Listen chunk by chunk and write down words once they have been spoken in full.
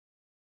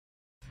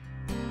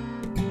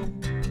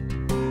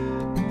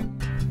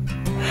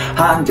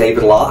Hi, I'm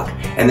David Locke,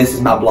 and this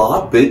is my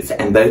blog, Boots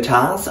and Bow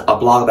Ties, a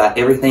blog about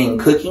everything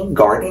cooking,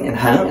 gardening, and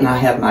home. And I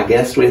have my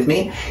guest with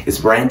me. It's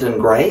Brandon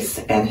Grace,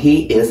 and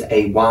he is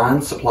a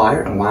wine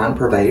supplier and wine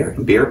purveyor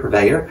and beer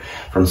purveyor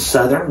from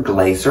Southern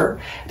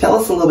Glazer. Tell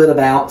us a little bit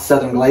about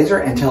Southern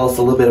Glazer, and tell us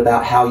a little bit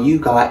about how you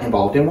got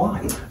involved in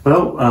wine.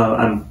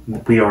 Well,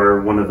 we are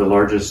one of the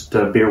largest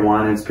beer,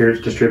 wine, and spirits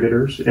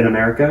distributors in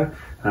America.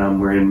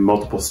 We're in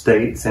multiple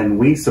states, and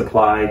we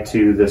supply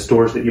to the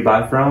stores that you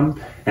buy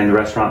from and the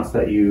restaurants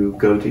that you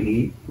go to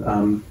eat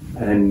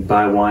and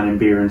buy wine and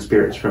beer and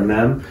spirits from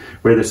them.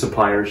 We're the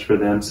suppliers for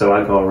them, so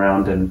I go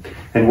around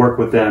and work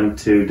with them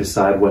to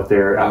decide what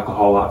their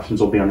alcohol options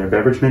will be on their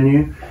beverage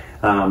menu.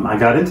 I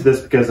got into this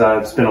because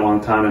I've spent a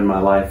long time in my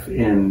life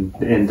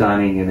in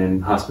dining and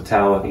in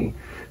hospitality.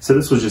 So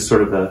this was just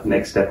sort of the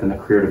next step in the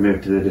career to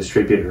move to the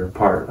distributor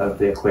part of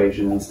the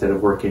equation instead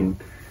of working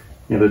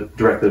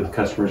directly with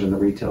customers in the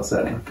retail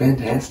setting.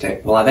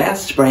 Fantastic. Well, I've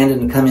asked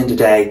Brandon to come in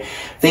today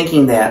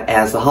thinking that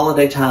as the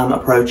holiday time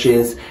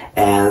approaches,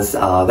 as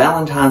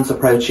Valentine's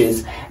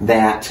approaches,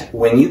 that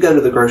when you go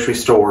to the grocery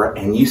store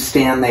and you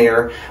stand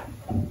there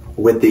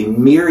with the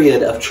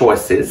myriad of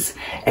choices,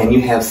 and you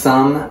have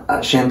some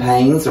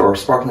champagnes or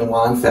sparkling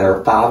wines that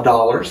are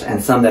 $5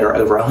 and some that are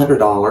over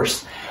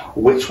 $100,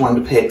 which one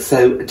to pick.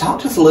 So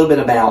talk to us a little bit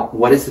about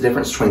what is the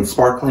difference between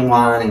sparkling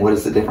wine and what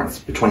is the difference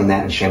between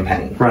that and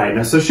champagne. Right.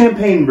 Now, so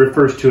champagne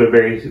refers to a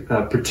very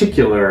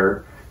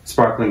particular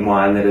sparkling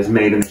wine that is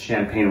made in the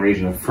Champagne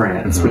region of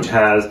France, which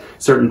has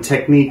certain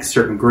techniques,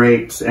 certain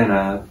grapes, and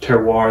a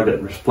terroir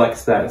that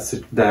reflects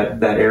that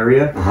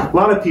area. A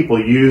lot of people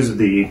use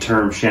the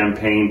term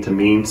champagne to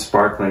mean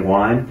sparkling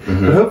wine,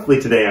 but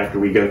hopefully today, after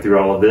we go through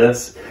all of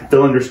this,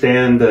 they'll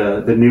understand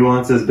the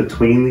nuances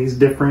between these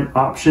different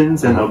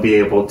options, and they'll be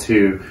able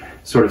to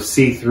sort of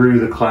see through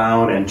the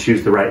cloud and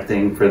choose the right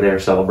thing for their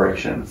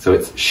celebration. So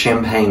it's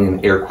champagne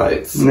in air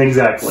quotes.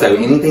 Exactly. So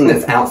anything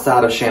that's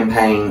outside of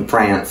Champagne,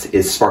 France,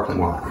 is sparkling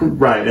wine.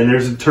 Right, and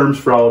there's terms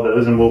for all of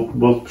those, and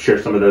we'll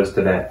share some of those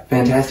today.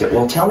 Fantastic.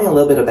 Well, tell me a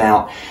little bit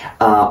about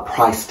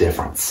price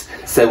difference.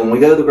 So when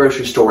we go to the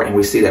grocery store and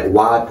we see that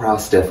wide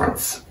price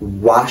difference,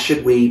 why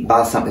should we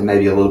buy something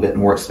maybe a little bit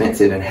more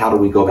expensive, and how do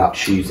we go about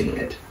choosing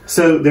it?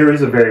 So there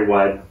is a very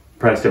wide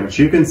price difference.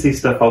 You can see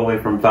stuff all the way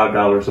from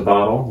 $5 a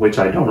bottle, which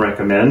I don't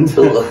recommend,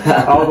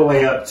 all the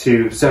way up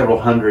to several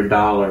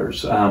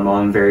 $100s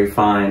on very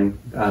fine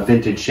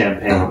vintage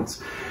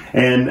champagnes.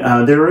 And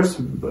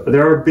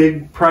there are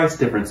big price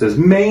differences.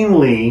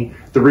 Mainly,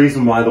 the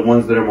reason why the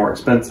ones that are more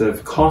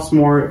expensive cost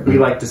more, we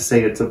like to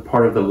say it's a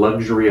part of the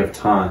luxury of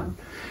time.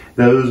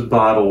 Those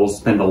bottles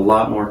spend a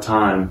lot more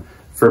time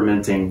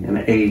fermenting and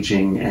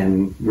aging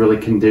and really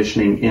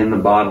conditioning in the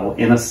bottle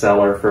in a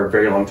cellar for a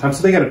very long time,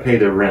 so they got to pay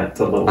their rent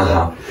a little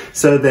bit.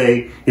 So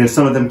they,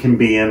 some of them can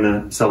be in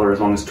the cellar as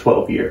long as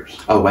 12 years.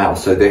 Oh wow!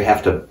 So they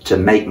have to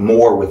make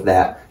more with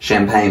that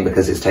champagne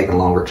because it's taken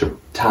longer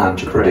time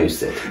to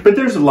produce it. But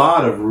there's a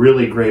lot of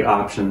really great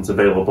options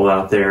available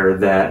out there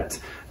that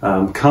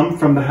come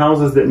from the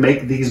houses that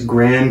make these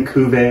grand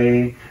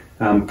cuvee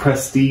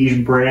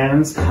prestige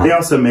brands. They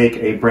also make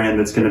a brand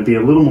that's going to be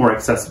a little more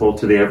accessible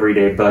to the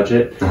everyday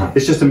budget.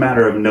 It's just a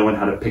matter of knowing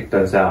how to pick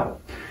those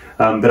out.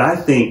 But I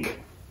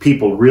think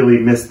people really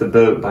miss the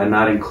boat by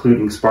not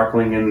including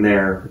sparkling in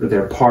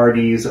their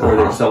parties or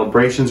their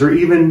celebrations, or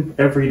even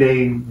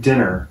everyday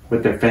dinner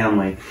with their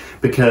family,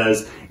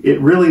 because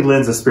it really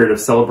lends a spirit of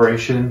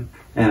celebration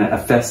and a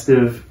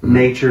festive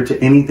nature to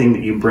anything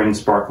that you bring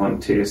sparkling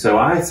to. So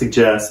I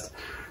suggest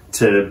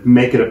to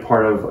make it a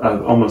part of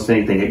almost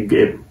anything.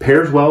 It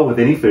pairs well with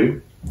any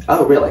food.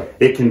 Oh, really?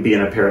 It can be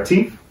an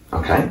aperitif.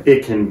 Okay.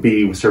 It can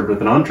be served with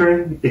an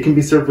entree. It can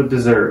be served with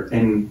dessert,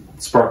 and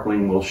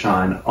sparkling will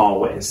shine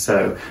always.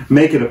 So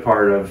make it a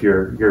part of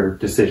your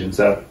decision.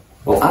 So,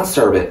 well, I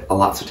serve it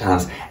lots of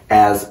times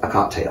as a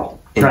cocktail.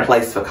 In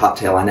place of a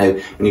cocktail. I know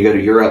when you go to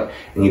Europe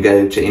and you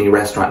go to any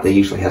restaurant, they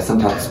usually have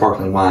some type of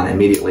sparkling wine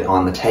immediately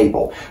on the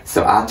table.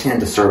 So I tend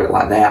to serve it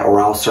like that,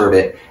 or I'll serve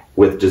it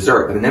with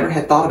dessert, but I never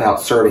had thought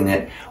about serving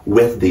it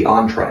with the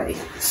entree.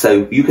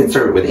 So you can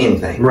serve it with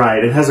anything.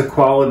 Right. It has a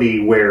quality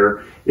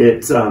where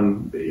it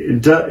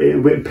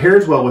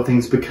pairs well with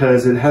things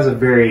because it has a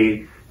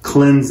very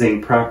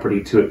cleansing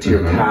property to it, to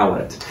your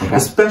palate.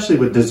 Especially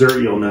with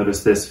dessert, you'll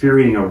notice this. If you're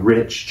eating a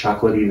rich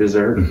chocolatey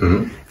dessert,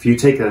 if you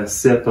take a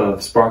sip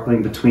of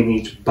sparkling between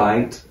each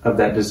bite of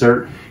that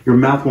dessert, your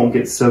mouth won't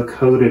get so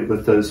coated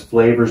with those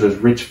flavors, those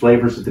rich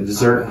flavors of the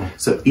dessert.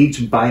 So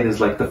each bite is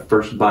like the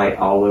first bite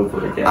all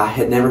over again. I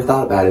had never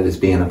thought about it as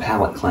being a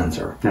palate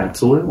cleanser.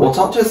 Absolutely. Well,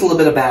 talk to us a little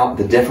bit about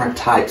the different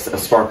types of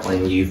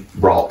sparkling you've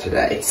brought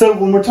today. So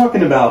when we're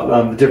talking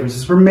about the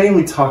differences, we're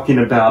mainly talking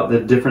about the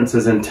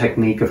differences in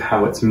technique of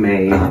how it's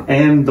made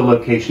and the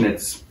location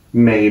it's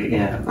made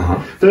in.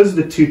 Those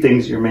are the two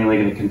things you're mainly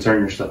going to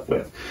concern yourself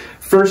with.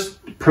 First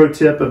pro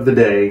tip of the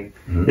day,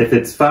 if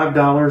it's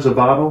 $5 a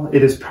bottle,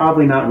 it is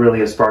probably not really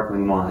a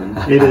sparkling wine.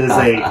 It is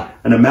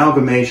an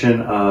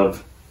amalgamation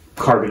of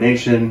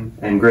carbonation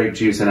and grape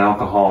juice and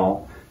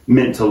alcohol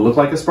meant to look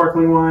like a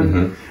sparkling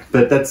wine,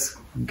 but that's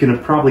going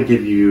to probably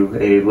give you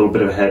a little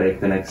bit of a headache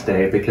the next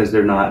day because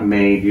they're not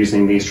made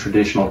using these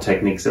traditional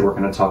techniques that we're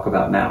going to talk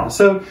about now.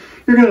 So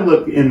you're going to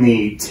look in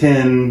the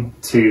 10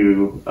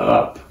 to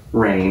up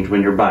range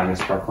when you're buying a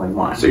sparkling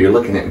wine. So you're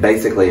looking at,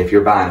 basically, if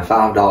you're buying a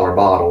 $5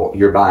 bottle,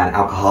 you're buying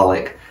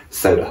alcoholic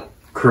soda.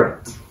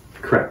 Correct.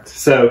 Correct.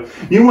 So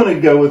you want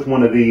to go with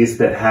one of these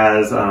that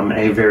has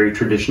a very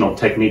traditional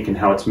technique in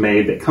how it's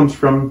made, that comes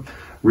from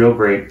real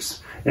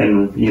grapes,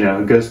 and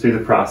goes through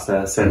the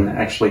process and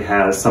actually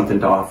has something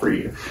to offer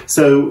you.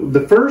 So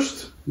the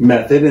first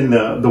method, and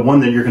the one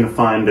that you're going to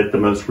find at the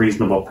most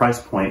reasonable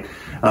price point,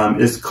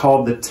 is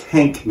called the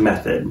tank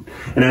method.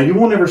 And now you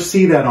won't ever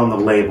see that on the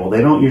label.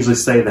 They don't usually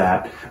say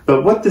that.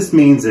 But what this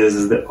means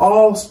is that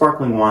all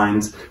sparkling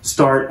wines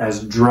start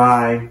as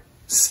dry,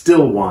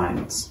 still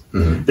wines.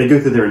 They go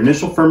through their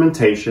initial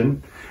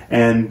fermentation,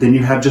 and then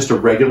you have just a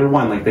regular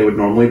wine like they would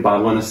normally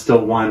bottle in a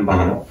still wine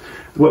bottle.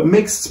 What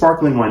makes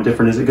sparkling wine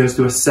different is it goes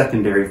through a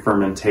secondary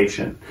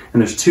fermentation.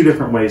 And there's two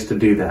different ways to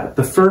do that.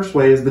 The first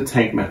way is the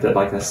tank method,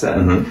 like I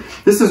said.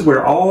 This is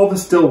where all the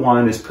still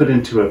wine is put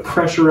into a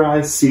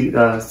pressurized,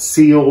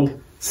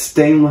 sealed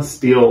stainless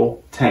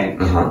steel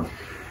tank.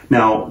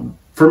 Now,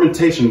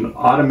 fermentation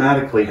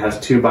automatically has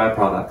two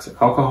byproducts,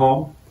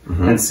 alcohol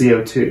and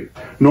CO2.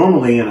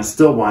 Normally, in a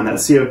still wine, that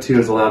CO2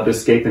 is allowed to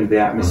escape into the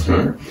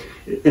atmosphere.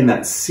 In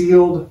that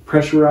sealed,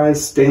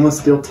 pressurized stainless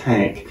steel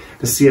tank,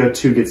 the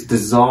CO2 gets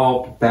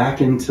dissolved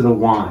back into the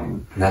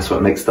wine. And that's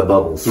what makes the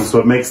bubbles. That's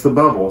what makes the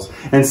bubbles.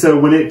 And so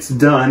when it's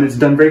done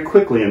very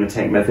quickly in the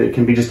tank method. It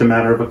can be just a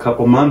matter of a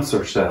couple months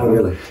or so. Oh,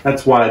 really?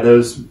 That's why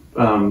those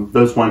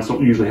wines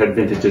don't usually have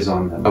vintages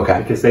on them.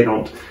 Okay. Because they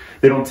don't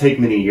take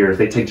many years.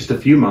 They take just a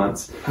few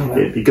months. Oh, wow.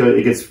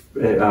 It gets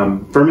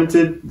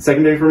fermented,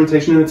 secondary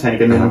fermentation in the tank,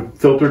 and then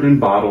filtered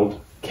and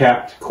bottled,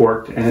 capped,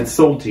 corked, and it's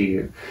sold to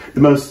you.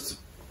 The most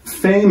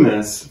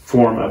famous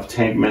form of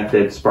tank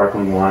method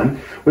sparkling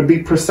wine would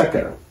be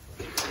Prosecco.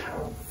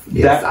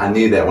 Yes, I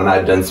knew that when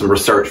I'd done some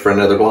research for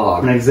another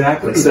blog.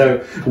 Exactly. So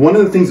one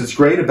of the things that's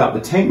great about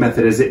the tank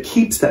method is it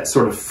keeps that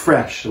sort of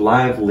fresh,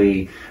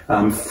 lively,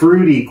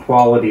 fruity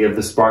quality of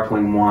the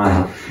sparkling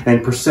wine.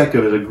 And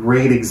Prosecco is a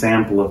great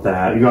example of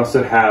that. You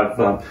also have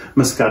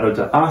Moscato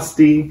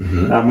d'Asti.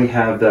 We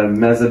have the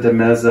Mezza di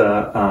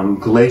Mezza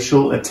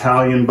glacial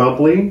Italian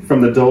bubbly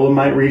from the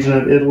Dolomite region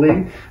of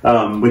Italy,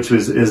 which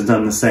is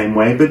done the same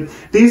way. But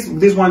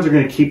these wines are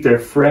going to keep their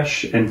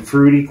fresh and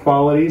fruity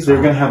qualities. They're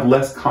going to have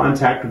less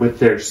contact with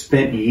their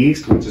spent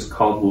yeast, which is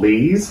called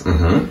lees.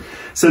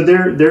 So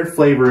their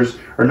flavors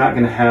are not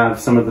going to have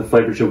some of the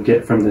flavors you'll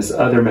get from this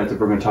other method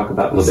we're going to talk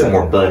about. A little bit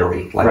more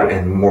buttery,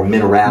 and more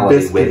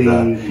minerality.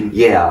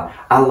 Biscuity.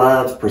 I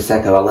love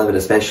Prosecco. I love it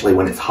especially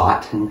when it's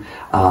hot.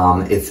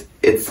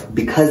 It's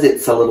because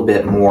it's a little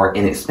bit more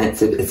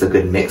inexpensive. It's a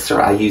good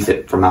mixer. I use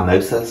it for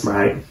mimosas.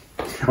 Right.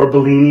 Or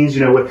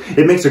Bellinis.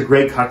 It makes a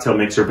great cocktail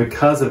mixer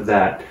because of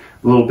that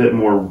little bit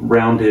more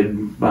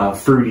rounded,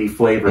 fruity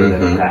flavor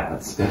that it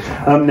has.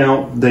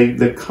 Now,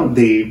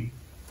 the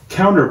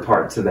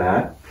counterpart to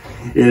that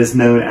is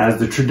known as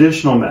the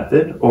traditional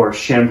method, or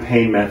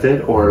champagne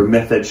method, or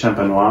method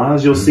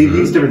champenoise. You'll see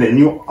these different things, and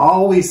you'll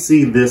always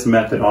see this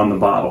method on the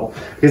bottle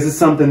because it's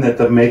something that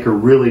the maker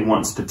really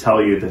wants to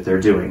tell you that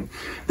they're doing.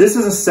 This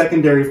is a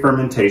secondary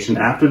fermentation.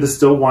 After the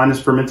still wine is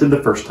fermented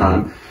the first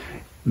time,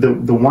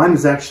 the wine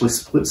is actually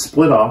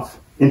split off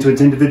into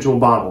its individual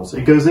bottles.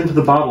 It goes into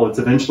the bottle it's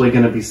eventually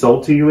going to be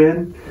sold to you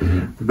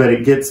in, but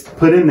it gets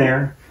put in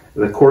there.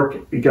 The cork,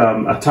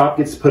 a top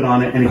gets put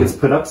on it, and it gets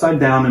put upside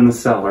down in the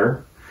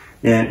cellar,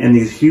 and in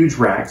these huge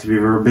racks. If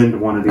you've ever been to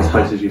one of these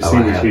places, you've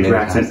seen these huge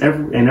racks,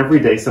 and every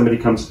day somebody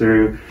comes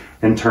through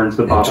and turns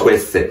the bottle.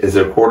 Twists it. Is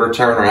it a quarter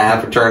turn or a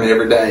half a turn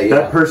every day?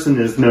 That person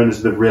is known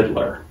as the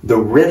Riddler. The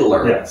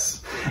Riddler?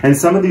 Yes. And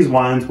some of these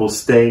wines will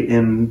stay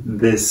in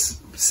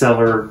this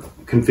cellar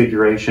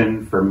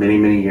configuration for many,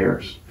 many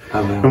years.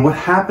 Oh, wow. And what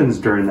happens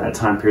during that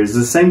time period is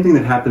the same thing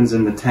that happens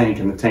in the tank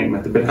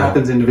method, but it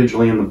happens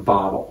individually in the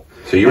bottle.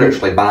 So you're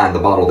actually buying the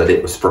bottle that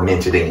it was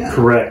fermented in.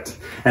 Correct.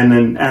 And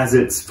then as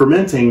it's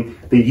fermenting,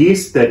 the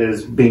yeast that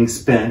is being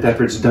spent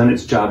after it's done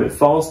its job, it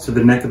falls to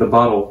the neck of the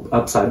bottle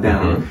upside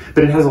down.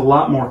 But it has a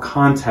lot more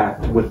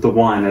contact with the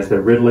wine as they're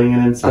riddling it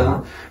and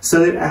stuff.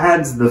 So it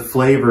adds the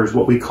flavors,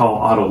 what we call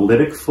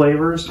autolytic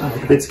flavors.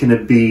 It's going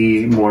to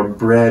be more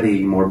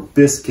bready, more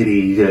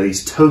biscuity,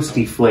 these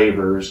toasty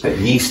flavors. That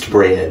yeast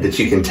bread that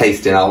you can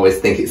taste, and I always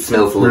think it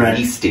smells a little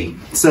yeasty.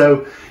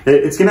 So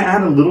it's going to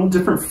add a little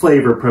different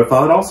flavor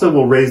profile. It also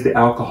will raise the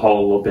alcohol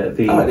a little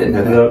bit. I didn't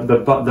know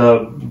that.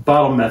 The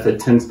bottle method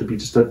tends to be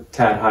just a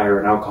tad higher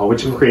in alcohol,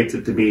 which creates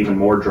it to be even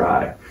more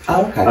dry.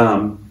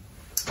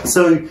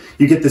 So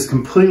you get this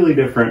completely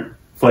different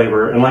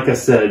flavor. And like I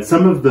said,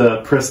 some of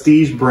the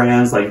prestige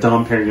brands like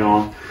Dom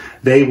Perignon,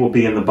 they will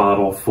be in the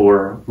bottle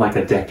for like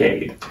a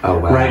decade. Oh,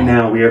 wow. Right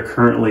now, we are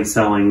currently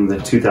selling the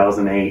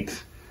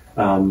 2008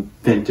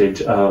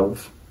 vintage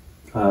of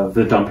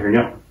the Dom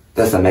Perignon.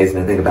 That's amazing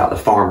to think about. The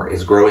farmer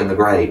is growing the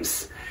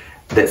grapes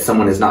that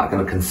someone is not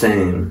going to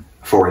consume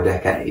for a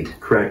decade.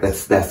 Correct.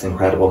 That's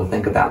incredible to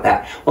think about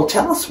that. Well,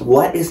 tell us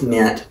what is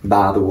meant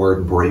by the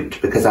word brut,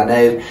 because I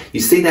know you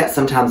see that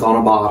sometimes on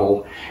a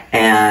bottle,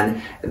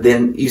 and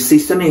then you see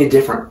so many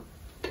different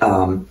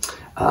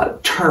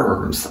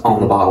terms on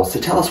the bottle. So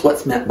tell us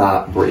what's meant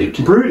by brut.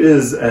 Brut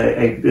is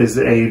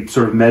a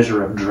sort of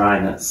measure of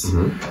dryness.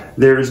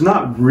 There is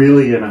not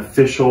really an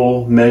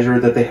official measure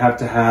that they have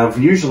to have.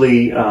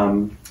 Usually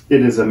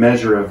it is a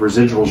measure of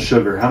residual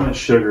sugar, how much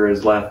sugar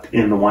is left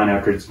in the wine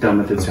after it's done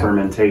with its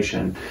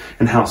fermentation,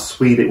 and how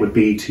sweet it would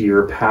be to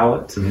your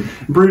palate.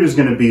 Brut is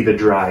going to be the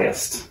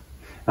driest.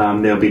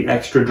 They'll be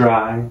extra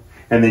dry,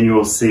 and then you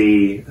will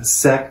see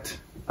sect,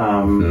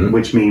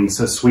 which means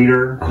a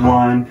sweeter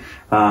wine.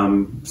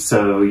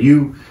 So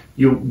you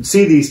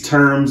see these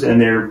terms, and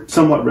they're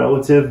somewhat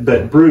relative,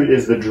 but brut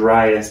is the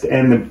driest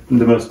and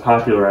the most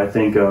popular, I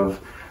think, of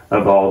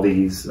all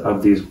these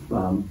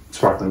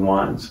sparkling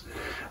wines.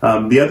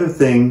 The other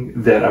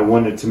thing that I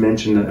wanted to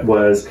mention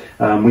was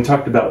we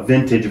talked about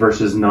vintage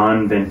versus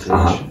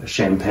non-vintage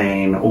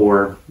champagne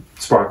or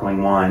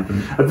sparkling wine.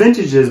 A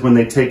vintage is when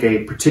they take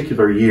a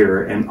particular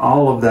year and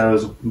all of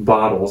those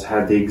bottles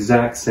have the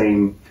exact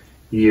same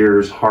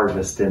year's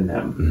harvest in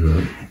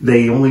them.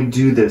 They only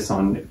do this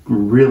on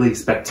really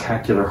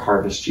spectacular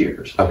harvest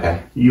years.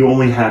 You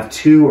only have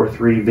 2 or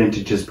 3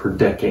 vintages per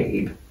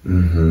decade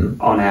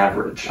on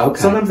average.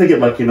 Sometimes they get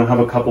lucky and they'll have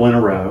a couple in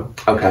a row.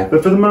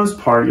 But for the most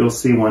part, you'll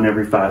see one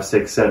every 5,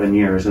 6, 7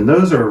 years. And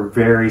those are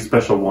very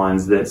special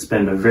wines that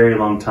spend a very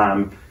long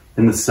time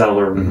in the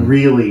cellar,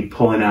 really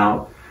pulling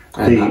out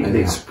the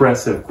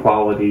expressive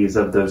qualities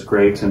of those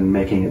grapes and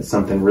making it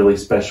something really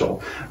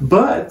special.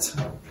 But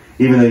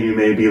even though you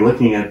may be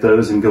looking at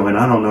those and going,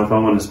 I don't know if I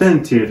want to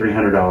spend $200 to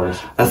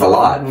 $300. That's a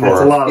lot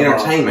for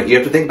entertainment. You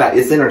have to think about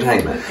it's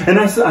entertainment. And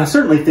I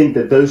certainly think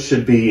that those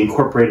should be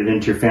incorporated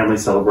into your family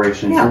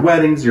celebrations, your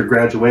weddings, your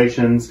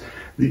graduations.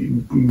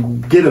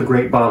 Get a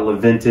great bottle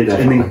of vintage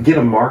and then get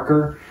a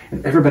marker.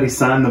 And everybody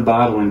sign the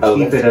bottle and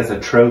keep it as a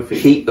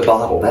trophy. Keep the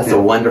bottle. That's a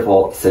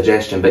wonderful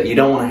suggestion. But you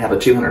don't want to have a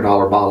 $200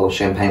 bottle of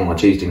champagne on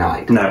Tuesday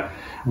night. No.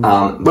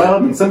 Well, I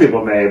mean, some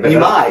people may, but you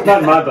might.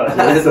 Not in my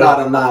budget. It's not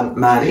on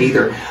mine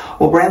either.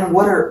 Well, Brandon,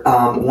 what are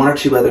 1 or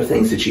 2 other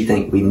things that you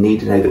think we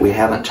need to know that we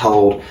haven't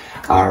told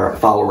our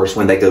followers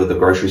when they go to the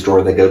grocery store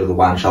or they go to the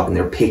wine shop and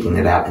they're picking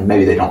it out and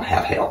maybe they don't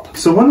have help?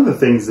 So one of the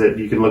things that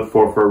you can look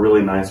for a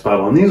really nice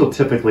bottle, and these will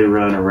typically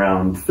run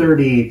around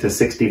 $30 to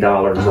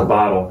 $60 a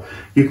bottle,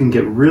 you can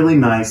get really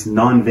nice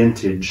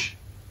non-vintage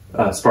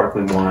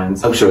sparkling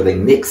wines. Oh, sure. Are they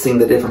mixing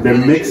the different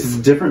vintages? They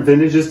mix different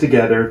vintages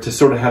together to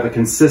sort of have a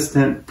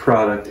consistent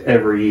product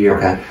every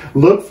year.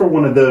 Look for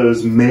one of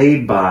those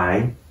made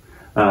by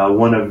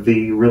one of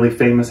the really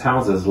famous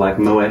houses like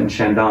Moet and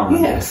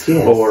Chandon.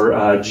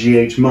 Or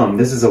G.H. Mumm.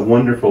 This is a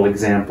wonderful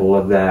example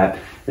of that.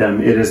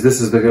 This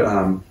is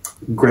the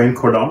Grand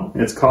Cordon,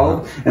 it's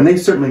called. And they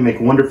certainly make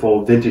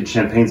wonderful vintage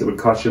champagnes that would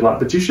cost you a lot,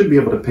 but you should be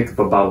able to pick up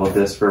a bottle of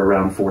this for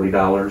around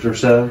 $40 or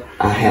so.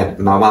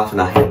 My wife and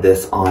I had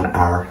this on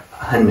our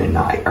honeymoon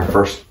night, our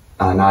first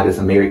night as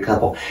a married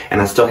couple,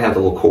 and I still have the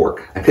little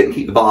cork. I couldn't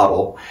keep the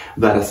bottle,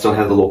 but I still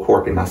have the little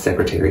cork in my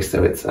secretary,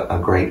 so it's a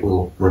great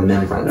little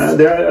remembrance.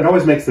 It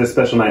always makes it a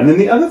special night. And then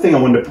the other thing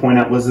I wanted to point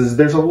out was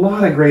there's a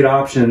lot of great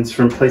options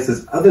from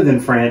places other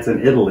than France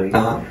and Italy.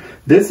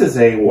 This is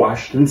a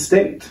Washington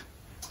State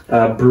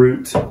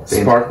Brut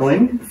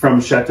Sparkling from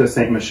Chateau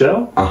Saint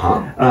Michel.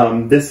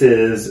 This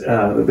is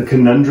the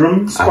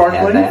Conundrum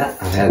Sparkling,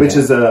 which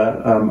is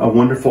a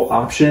wonderful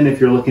option if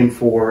you're looking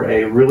for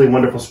a really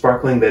wonderful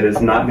sparkling that is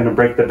not going to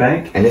break the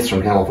bank. And it's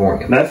from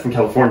California. That's from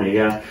California,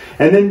 yeah.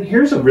 And then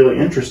here's a really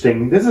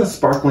interesting, this is a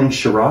sparkling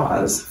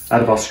Shiraz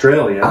out of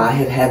Australia. I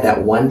had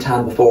that one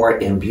time before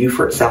in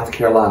Beaufort, South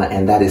Carolina,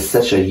 and that is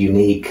such a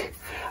unique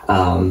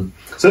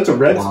so it's a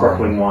red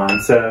sparkling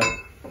wine. So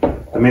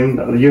I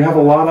mean, you have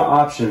a lot of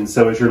options.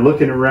 So as you're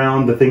looking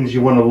around, the things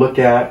you want to look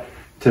at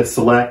to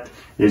select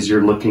is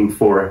you're looking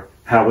for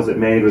how was it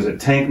made? Was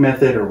it tank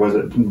method or was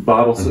it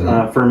bottle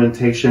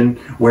fermentation?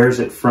 Where's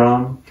it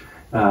from?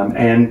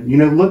 And,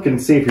 look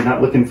and see if you're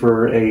not looking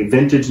for a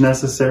vintage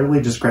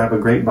necessarily. Just grab a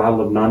great bottle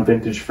of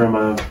non-vintage from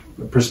a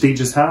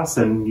prestigious house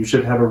and you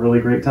should have a really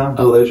great time.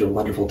 Oh, those are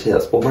wonderful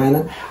tips. Well,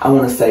 Brandon, I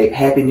want to say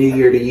Happy New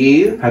Year to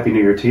you. Happy New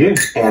Year to you.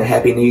 And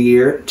Happy New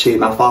Year to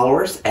my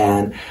followers.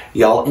 And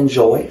y'all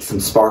enjoy some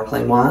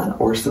sparkling wine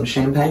or some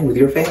champagne with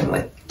your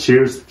family.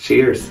 Cheers.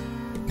 Cheers.